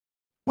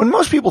When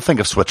most people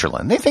think of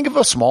Switzerland, they think of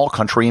a small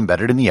country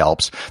embedded in the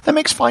Alps that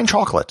makes fine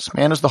chocolates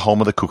and is the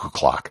home of the cuckoo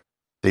clock.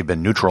 They've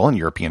been neutral in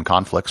European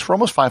conflicts for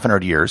almost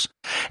 500 years,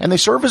 and they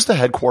serve as the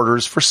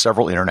headquarters for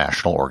several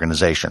international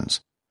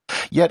organizations.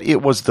 Yet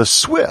it was the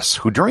Swiss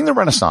who, during the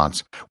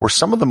Renaissance, were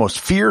some of the most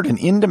feared and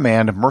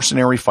in-demand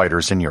mercenary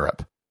fighters in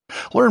Europe.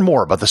 Learn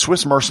more about the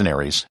Swiss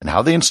mercenaries and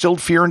how they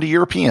instilled fear into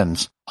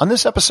Europeans on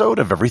this episode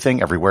of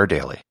Everything Everywhere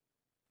Daily.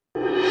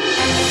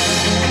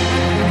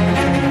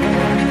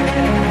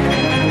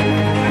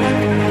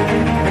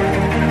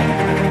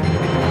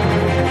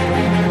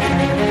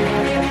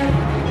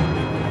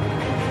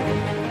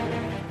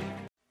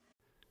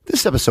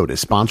 This episode is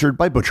sponsored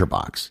by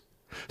ButcherBox.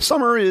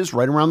 Summer is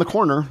right around the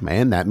corner,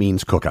 and that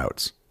means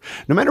cookouts.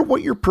 No matter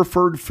what your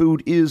preferred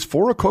food is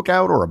for a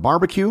cookout or a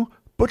barbecue,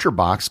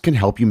 ButcherBox can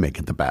help you make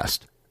it the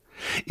best.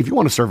 If you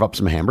want to serve up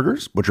some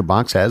hamburgers,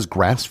 ButcherBox has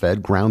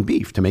grass-fed ground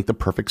beef to make the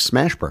perfect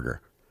smash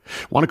burger.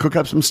 Want to cook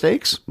up some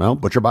steaks? Well,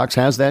 ButcherBox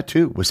has that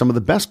too, with some of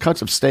the best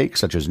cuts of steak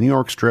such as New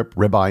York strip,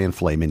 ribeye, and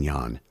filet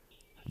mignon.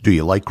 Do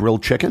you like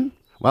grilled chicken?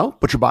 Well,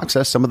 ButcherBox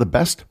has some of the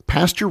best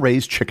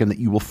pasture-raised chicken that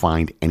you will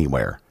find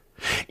anywhere.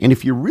 And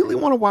if you really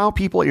want to wow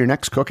people at your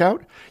next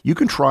cookout, you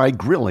can try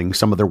grilling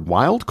some of their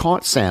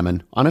wild-caught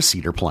salmon on a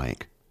cedar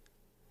plank.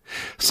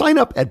 Sign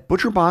up at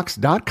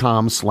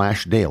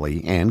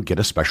butcherbox.com/daily and get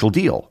a special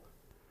deal.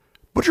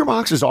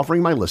 ButcherBox is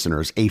offering my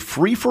listeners a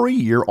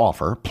free-for-a-year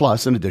offer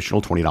plus an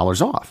additional $20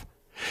 off.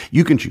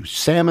 You can choose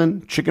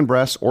salmon, chicken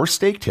breasts, or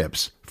steak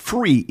tips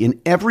free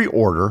in every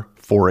order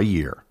for a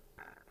year.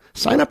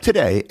 Sign up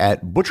today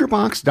at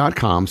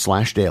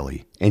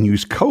butcherbox.com/daily and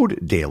use code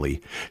DAILY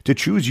to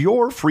choose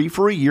your free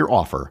for a year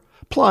offer,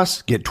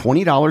 plus get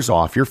 $20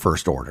 off your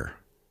first order.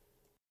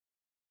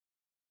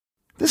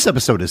 This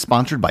episode is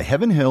sponsored by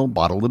Heaven Hill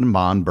Bottled and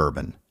Bond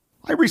Bourbon.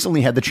 I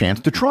recently had the chance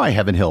to try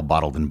Heaven Hill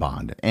Bottled and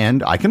Bond,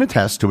 and I can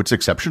attest to its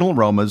exceptional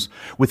aromas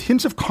with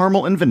hints of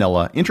caramel and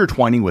vanilla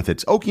intertwining with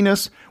its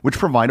oakiness, which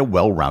provide a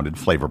well-rounded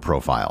flavor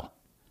profile.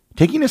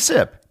 Taking a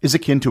sip is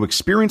akin to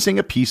experiencing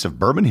a piece of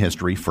bourbon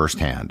history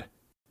firsthand.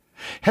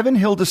 Heaven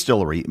Hill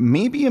Distillery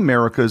may be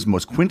America's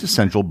most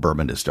quintessential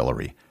bourbon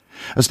distillery.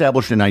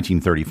 Established in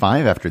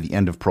 1935 after the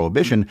end of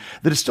Prohibition,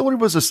 the distillery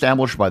was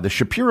established by the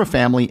Shapira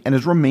family and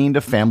has remained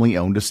a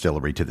family-owned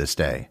distillery to this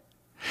day.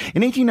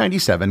 In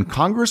 1897,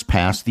 Congress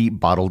passed the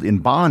Bottled in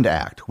Bond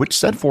Act, which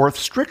set forth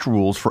strict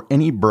rules for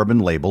any bourbon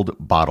labeled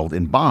Bottled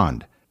in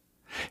Bond.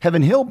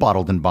 Heaven Hill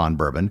Bottled and Bond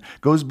Bourbon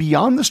goes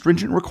beyond the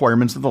stringent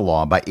requirements of the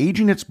law by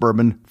aging its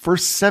bourbon for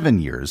 7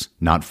 years,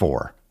 not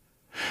 4.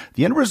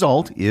 The end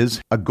result is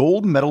a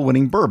gold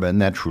medal-winning bourbon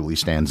that truly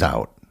stands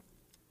out.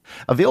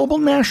 Available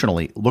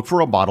nationally, look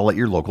for a bottle at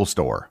your local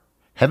store.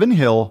 Heaven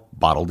Hill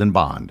Bottled and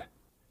Bond.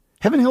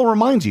 Heaven Hill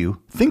reminds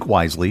you, think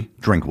wisely,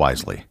 drink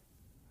wisely.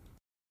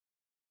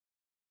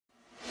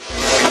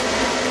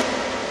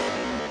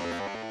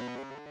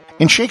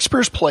 In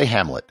Shakespeare's play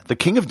Hamlet, the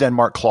King of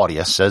Denmark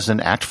Claudius says in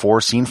Act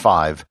 4, Scene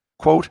 5,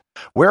 quote,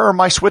 "Where are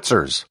my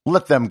Switzers?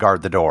 Let them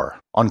guard the door,"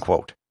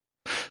 unquote.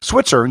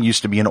 Switzer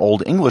used to be an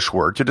Old English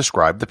word to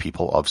describe the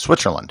people of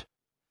Switzerland.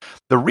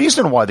 The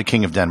reason why the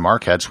King of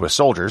Denmark had Swiss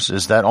soldiers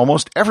is that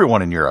almost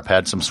everyone in Europe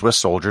had some Swiss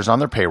soldiers on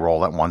their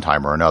payroll at one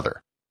time or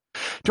another.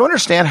 To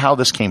understand how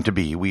this came to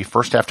be, we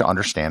first have to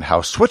understand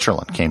how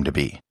Switzerland came to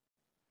be.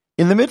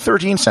 In the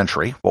mid-13th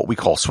century, what we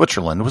call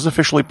Switzerland was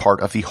officially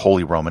part of the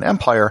Holy Roman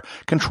Empire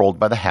controlled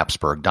by the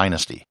Habsburg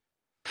dynasty.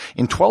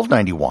 In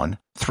 1291,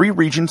 3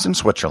 regions in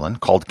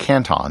Switzerland, called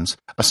cantons,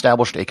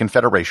 established a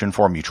confederation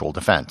for mutual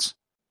defense.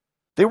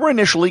 They were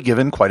initially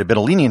given quite a bit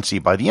of leniency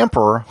by the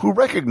emperor, who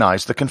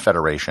recognized the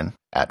confederation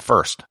at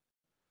first.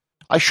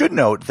 I should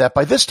note that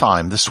by this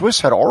time, the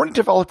Swiss had already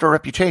developed a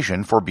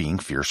reputation for being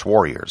fierce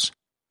warriors.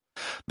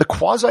 The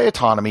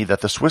quasi-autonomy that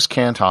the Swiss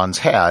cantons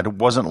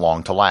had wasn't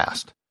long to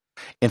last.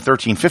 In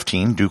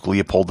 1315, Duke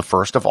Leopold I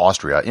of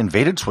Austria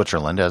invaded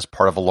Switzerland as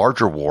part of a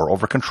larger war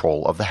over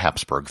control of the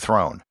Habsburg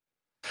throne.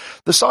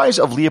 The size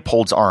of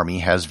Leopold's army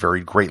has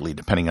varied greatly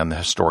depending on the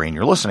historian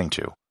you're listening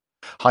to.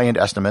 High-end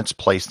estimates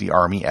place the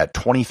army at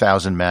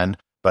 20,000 men,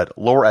 but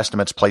lower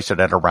estimates place it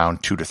at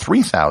around 2,000 to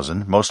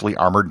 3,000, mostly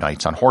armored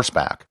knights on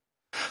horseback.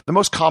 The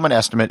most common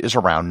estimate is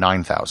around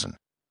 9,000.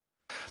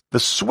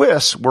 The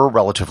Swiss were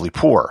relatively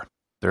poor.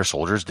 Their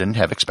soldiers didn't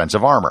have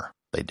expensive armor.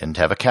 They didn't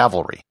have a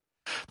cavalry.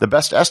 The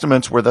best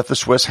estimates were that the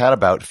Swiss had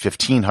about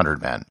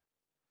 1,500 men.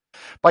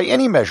 By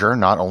any measure,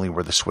 not only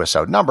were the Swiss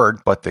outnumbered,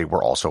 but they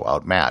were also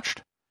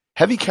outmatched.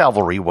 Heavy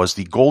cavalry was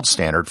the gold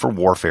standard for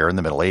warfare in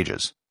the Middle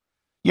Ages.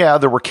 Yeah,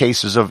 there were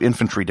cases of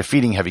infantry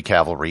defeating heavy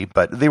cavalry,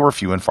 but they were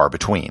few and far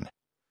between.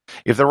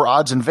 If there were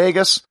odds in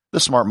Vegas, the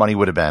smart money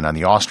would have been on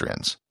the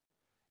Austrians.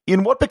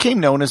 In what became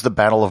known as the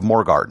Battle of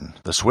Morgarten,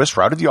 the Swiss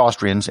routed the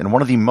Austrians in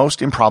one of the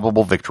most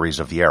improbable victories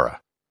of the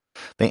era.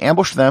 They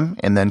ambushed them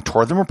and then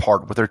tore them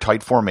apart with their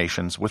tight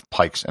formations with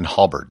pikes and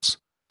halberds.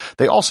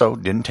 They also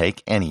didn't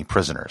take any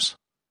prisoners.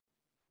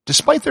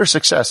 Despite their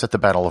success at the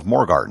Battle of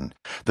Morgarten,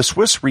 the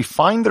Swiss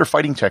refined their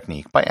fighting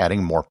technique by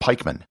adding more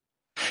pikemen.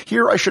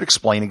 Here I should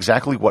explain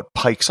exactly what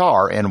pikes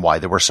are and why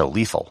they were so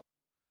lethal.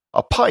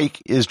 A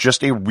pike is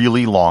just a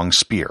really long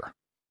spear.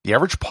 The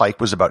average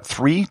pike was about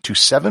 3 to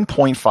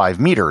 7.5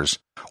 meters,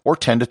 or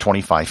 10 to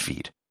 25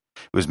 feet.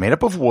 It was made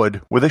up of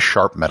wood with a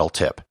sharp metal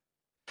tip.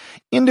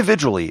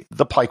 Individually,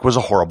 the pike was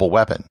a horrible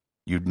weapon.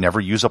 You'd never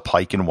use a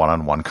pike in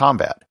one-on-one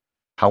combat.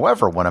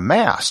 However, when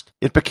amassed,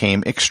 it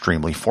became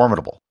extremely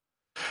formidable.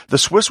 The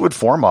Swiss would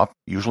form up,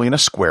 usually in a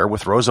square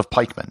with rows of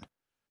pikemen.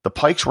 The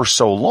pikes were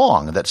so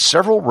long that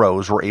several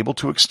rows were able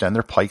to extend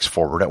their pikes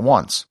forward at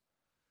once.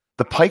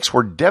 The pikes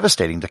were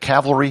devastating to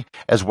cavalry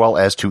as well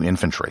as to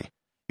infantry.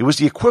 It was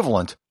the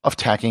equivalent of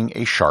tacking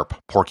a sharp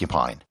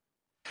porcupine.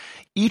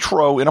 Each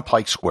row in a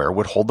pike square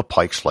would hold the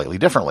pike slightly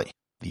differently.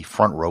 The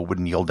front row would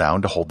kneel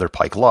down to hold their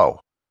pike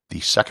low.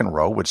 The second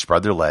row would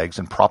spread their legs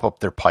and prop up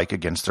their pike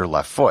against their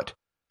left foot.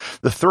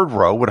 The third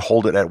row would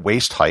hold it at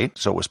waist height,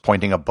 so it was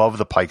pointing above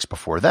the pikes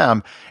before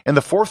them, and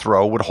the fourth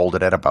row would hold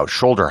it at about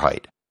shoulder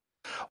height.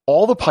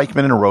 All the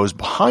pikemen in rows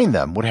behind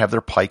them would have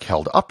their pike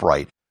held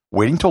upright,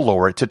 waiting to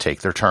lower it to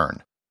take their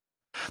turn.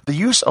 The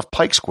use of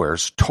pike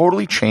squares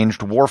totally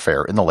changed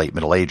warfare in the late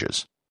Middle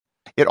Ages.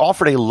 It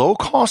offered a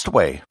low-cost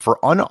way for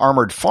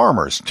unarmored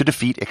farmers to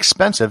defeat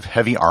expensive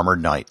heavy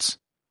armored knights.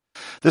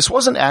 This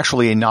wasn't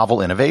actually a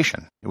novel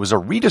innovation. It was a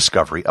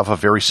rediscovery of a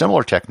very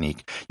similar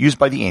technique used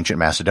by the ancient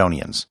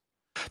Macedonians.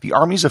 The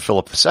armies of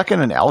Philip II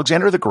and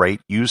Alexander the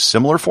Great used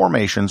similar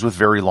formations with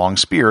very long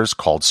spears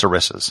called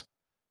sarissas.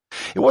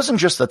 It wasn't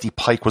just that the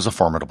pike was a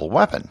formidable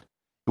weapon.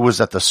 It was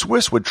that the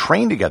Swiss would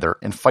train together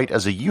and fight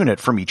as a unit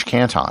from each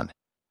canton.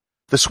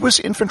 The Swiss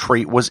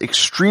infantry was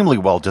extremely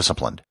well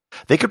disciplined.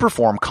 They could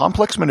perform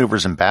complex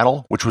maneuvers in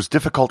battle, which was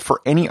difficult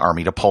for any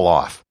army to pull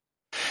off.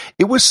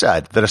 It was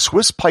said that a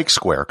Swiss pike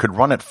square could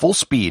run at full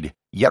speed,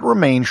 yet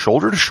remain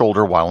shoulder to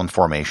shoulder while in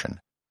formation.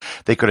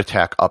 They could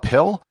attack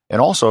uphill and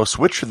also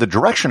switch the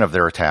direction of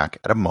their attack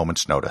at a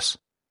moment's notice.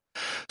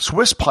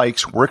 Swiss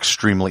pikes were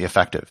extremely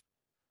effective.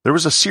 There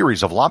was a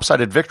series of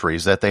lopsided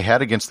victories that they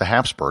had against the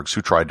Habsburgs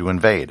who tried to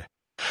invade.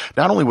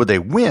 Not only would they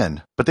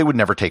win, but they would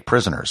never take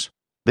prisoners.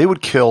 They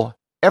would kill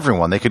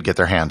everyone they could get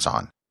their hands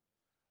on.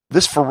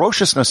 This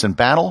ferociousness in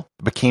battle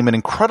became an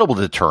incredible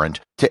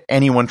deterrent to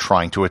anyone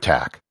trying to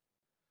attack.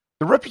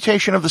 The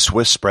reputation of the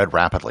Swiss spread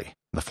rapidly.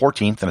 In the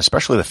 14th and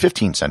especially the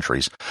 15th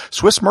centuries,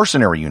 Swiss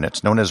mercenary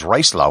units known as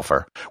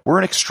Reichsläufer were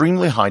in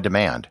extremely high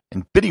demand,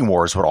 and bidding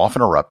wars would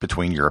often erupt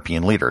between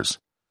European leaders.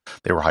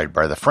 They were hired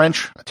by the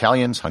French,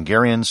 Italians,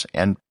 Hungarians,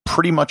 and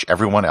pretty much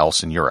everyone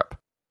else in Europe.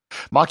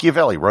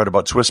 Machiavelli wrote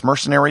about Swiss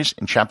mercenaries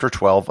in Chapter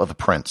 12 of The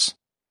Prince.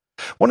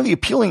 One of the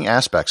appealing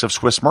aspects of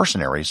Swiss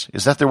mercenaries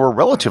is that they were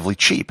relatively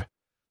cheap.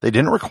 They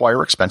didn't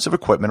require expensive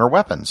equipment or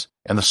weapons,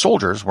 and the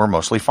soldiers were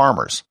mostly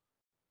farmers.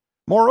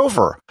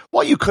 Moreover,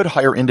 while you could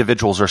hire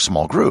individuals or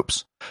small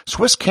groups,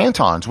 Swiss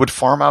cantons would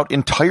farm out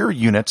entire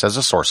units as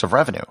a source of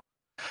revenue.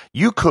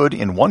 You could,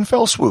 in one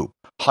fell swoop,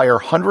 hire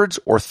hundreds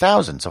or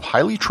thousands of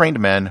highly trained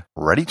men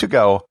ready to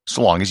go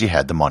so long as you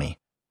had the money.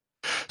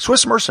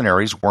 Swiss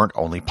mercenaries weren't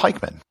only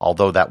pikemen,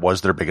 although that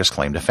was their biggest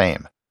claim to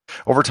fame.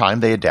 Over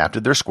time, they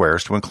adapted their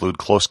squares to include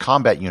close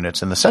combat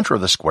units in the center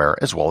of the square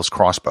as well as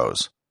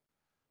crossbows.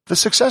 The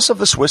success of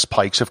the Swiss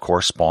pikes, of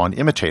course, spawned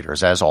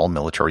imitators, as all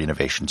military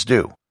innovations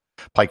do.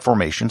 Pike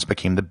formations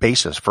became the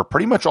basis for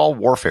pretty much all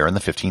warfare in the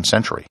 15th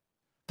century.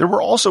 There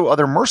were also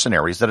other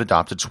mercenaries that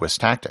adopted Swiss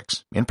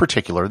tactics, in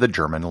particular the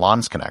German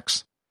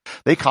Landsknechts.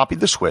 They copied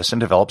the Swiss and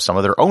developed some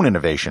of their own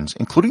innovations,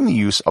 including the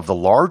use of the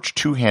large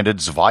two-handed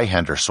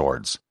Zweihänder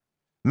swords.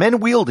 Men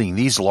wielding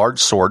these large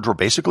swords were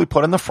basically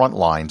put in the front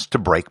lines to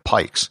break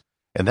pikes,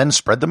 and then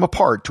spread them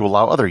apart to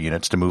allow other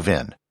units to move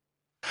in.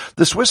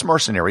 The Swiss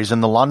mercenaries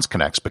and the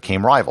Landsknechts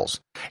became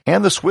rivals,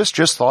 and the Swiss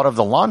just thought of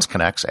the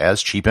Landsknechts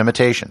as cheap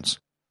imitations.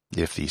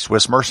 If the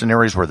Swiss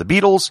mercenaries were the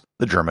Beatles,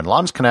 the German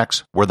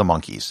Landsknechts were the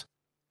Monkees.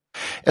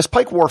 As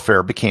pike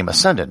warfare became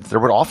ascendant, there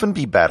would often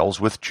be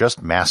battles with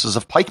just masses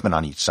of pikemen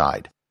on each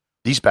side.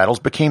 These battles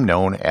became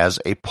known as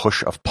a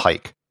push of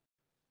pike.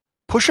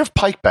 Push of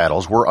pike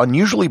battles were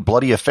unusually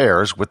bloody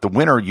affairs, with the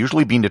winner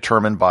usually being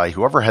determined by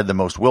whoever had the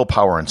most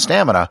willpower and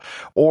stamina,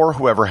 or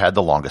whoever had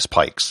the longest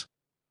pikes.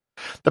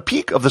 The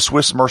peak of the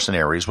Swiss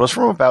mercenaries was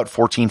from about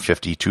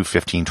 1450 to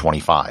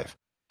 1525.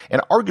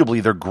 And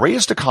arguably their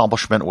greatest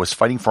accomplishment was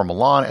fighting for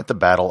Milan at the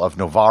Battle of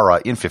Novara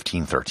in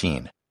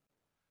 1513.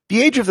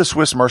 The age of the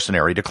Swiss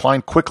mercenary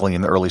declined quickly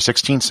in the early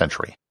 16th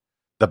century.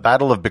 The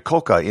Battle of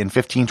Bicocca in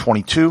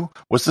 1522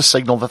 was the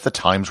signal that the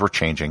times were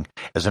changing,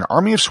 as an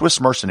army of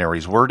Swiss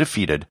mercenaries were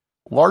defeated,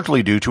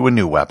 largely due to a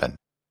new weapon: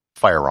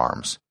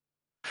 firearms.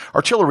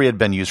 Artillery had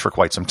been used for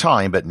quite some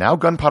time, but now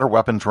gunpowder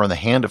weapons were in the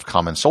hand of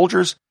common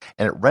soldiers,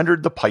 and it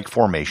rendered the pike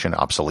formation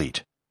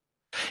obsolete.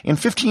 In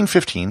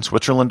 1515,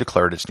 Switzerland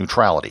declared its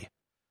neutrality.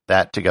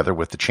 That, together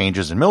with the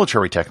changes in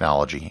military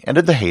technology,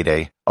 ended the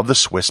heyday of the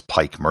Swiss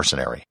pike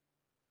mercenary.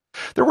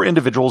 There were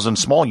individuals and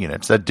small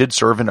units that did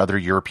serve in other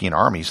European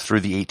armies through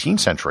the 18th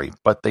century,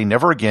 but they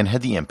never again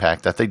had the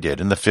impact that they did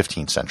in the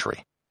 15th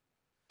century.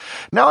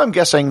 Now I'm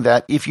guessing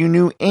that if you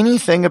knew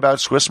anything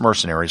about Swiss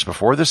mercenaries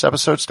before this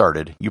episode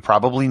started, you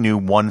probably knew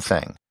one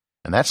thing,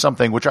 and that's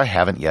something which I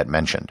haven't yet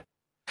mentioned.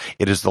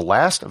 It is the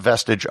last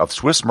vestige of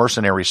Swiss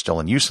mercenaries still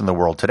in use in the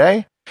world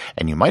today,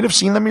 and you might have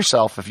seen them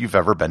yourself if you've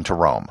ever been to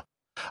Rome.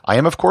 I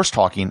am, of course,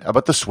 talking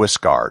about the Swiss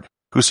Guard,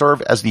 who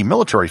serve as the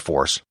military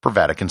force for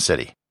Vatican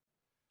City.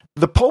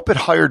 The Pope had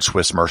hired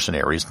Swiss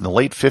mercenaries in the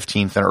late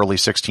 15th and early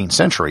 16th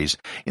centuries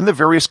in the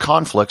various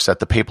conflicts that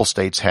the Papal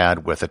States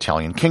had with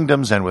Italian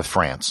kingdoms and with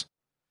France.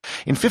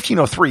 In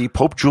 1503,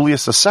 Pope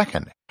Julius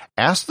II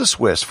asked the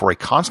Swiss for a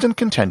constant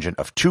contingent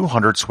of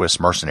 200 Swiss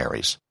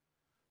mercenaries.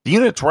 The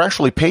units were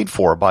actually paid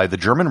for by the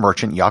German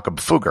merchant Jakob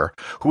Fugger,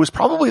 who was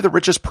probably the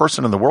richest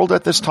person in the world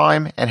at this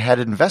time and had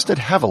invested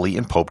heavily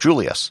in Pope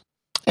Julius,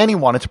 and he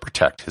wanted to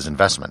protect his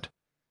investment.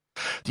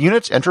 The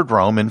units entered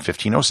Rome in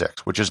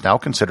 1506, which is now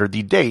considered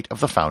the date of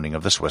the founding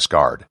of the Swiss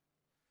Guard.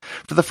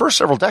 For the first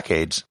several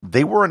decades,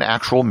 they were an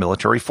actual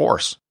military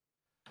force.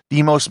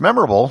 The most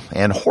memorable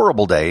and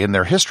horrible day in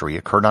their history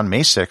occurred on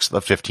May 6th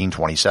of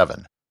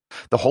 1527.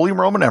 The Holy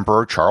Roman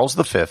Emperor Charles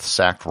V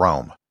sacked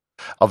Rome.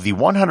 Of the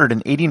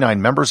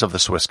 189 members of the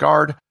Swiss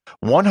Guard,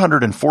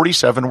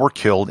 147 were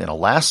killed in a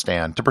last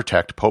stand to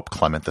protect Pope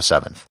Clement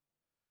VII.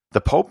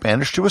 The Pope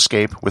managed to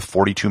escape with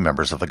 42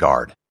 members of the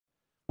Guard.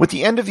 With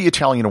the end of the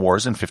Italian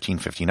Wars in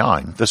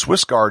 1559, the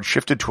Swiss Guard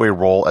shifted to a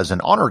role as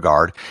an honor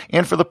guard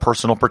and for the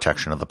personal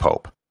protection of the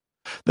Pope.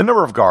 The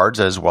number of guards,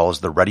 as well as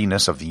the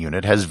readiness of the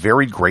unit, has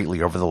varied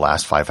greatly over the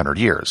last 500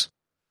 years.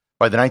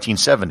 By the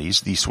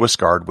 1970s, the Swiss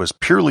Guard was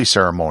purely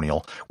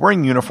ceremonial,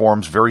 wearing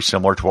uniforms very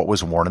similar to what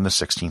was worn in the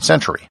 16th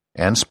century,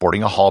 and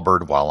sporting a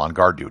halberd while on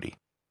guard duty.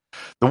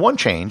 The one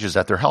change is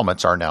that their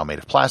helmets are now made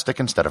of plastic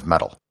instead of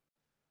metal.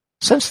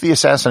 Since the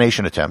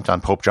assassination attempt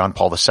on Pope John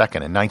Paul II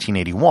in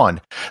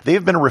 1981, they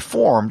have been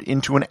reformed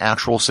into an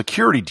actual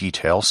security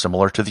detail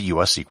similar to the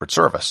U.S. Secret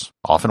Service,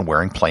 often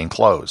wearing plain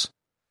clothes.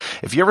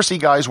 If you ever see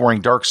guys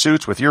wearing dark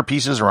suits with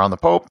earpieces around the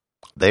Pope,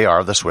 they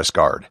are the Swiss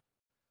Guard.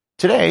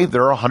 Today,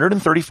 there are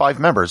 135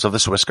 members of the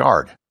Swiss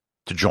Guard.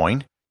 To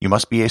join, you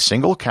must be a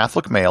single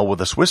Catholic male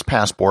with a Swiss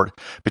passport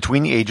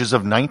between the ages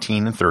of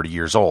 19 and 30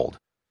 years old.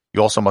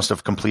 You also must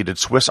have completed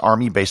Swiss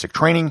Army basic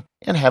training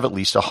and have at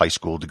least a high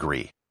school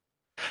degree.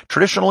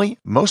 Traditionally,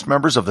 most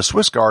members of the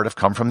Swiss Guard have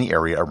come from the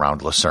area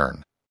around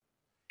Lucerne.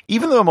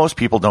 Even though most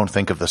people don't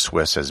think of the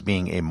Swiss as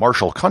being a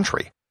martial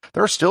country,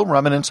 there are still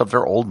remnants of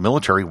their old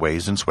military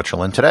ways in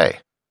Switzerland today.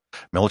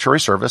 Military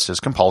service is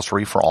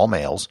compulsory for all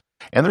males,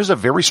 and there's a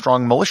very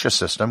strong militia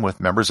system with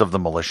members of the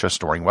militia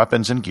storing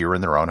weapons and gear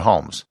in their own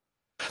homes.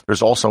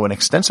 There's also an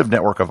extensive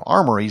network of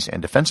armories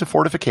and defensive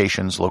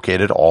fortifications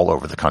located all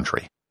over the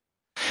country.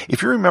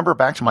 If you remember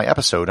back to my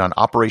episode on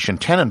Operation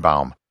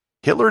Tannenbaum,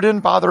 Hitler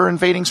didn't bother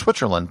invading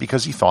Switzerland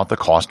because he thought the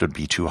cost would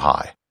be too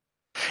high.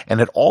 And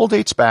it all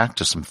dates back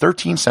to some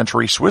 13th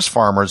century Swiss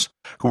farmers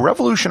who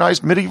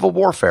revolutionized medieval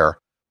warfare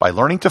by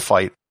learning to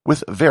fight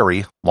with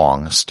very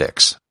long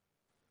sticks.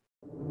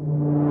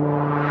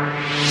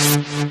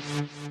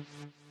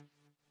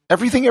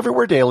 Everything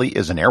Everywhere Daily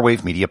is an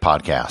Airwave Media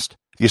podcast.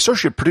 The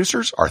associate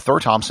producers are Thor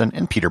Thompson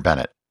and Peter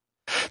Bennett.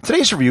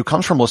 Today's review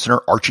comes from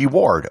listener Archie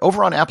Ward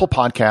over on Apple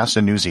Podcasts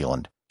in New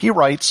Zealand. He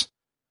writes,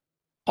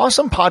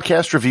 "Awesome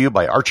podcast review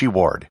by Archie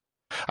Ward.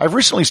 I've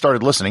recently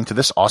started listening to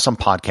this awesome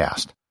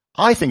podcast.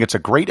 I think it's a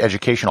great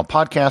educational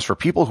podcast for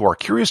people who are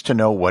curious to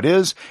know what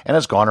is and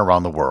has gone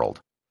around the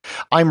world.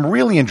 I'm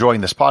really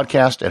enjoying this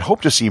podcast and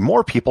hope to see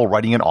more people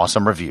writing an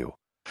awesome review.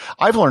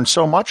 I've learned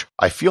so much,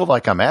 I feel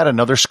like I'm at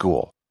another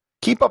school.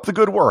 Keep up the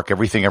good work,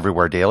 Everything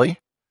Everywhere Daily.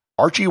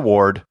 Archie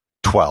Ward,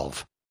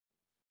 12.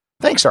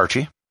 Thanks,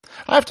 Archie.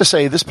 I have to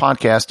say this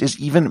podcast is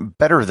even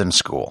better than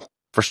school.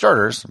 For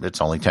starters,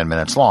 it's only 10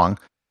 minutes long.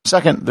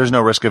 Second, there's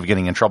no risk of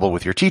getting in trouble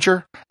with your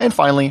teacher. And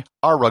finally,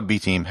 our rugby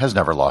team has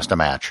never lost a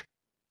match.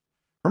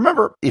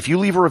 Remember, if you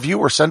leave a review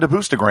or send a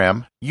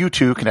boostagram, you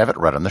too can have it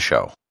read on the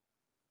show."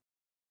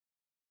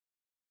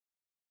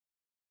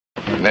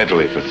 In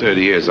Italy, for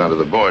 30 years under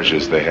the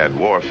Borgias, they had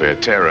warfare,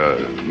 terror,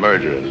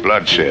 murder, and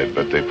bloodshed,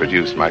 but they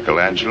produced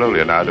Michelangelo,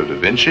 Leonardo da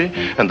Vinci,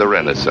 and the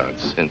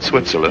Renaissance. In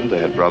Switzerland, they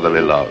had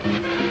brotherly love.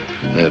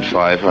 They had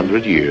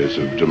 500 years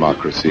of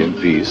democracy and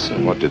peace,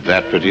 and what did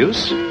that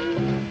produce?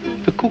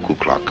 The cuckoo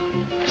clock.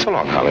 So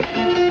long,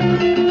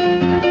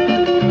 Holly.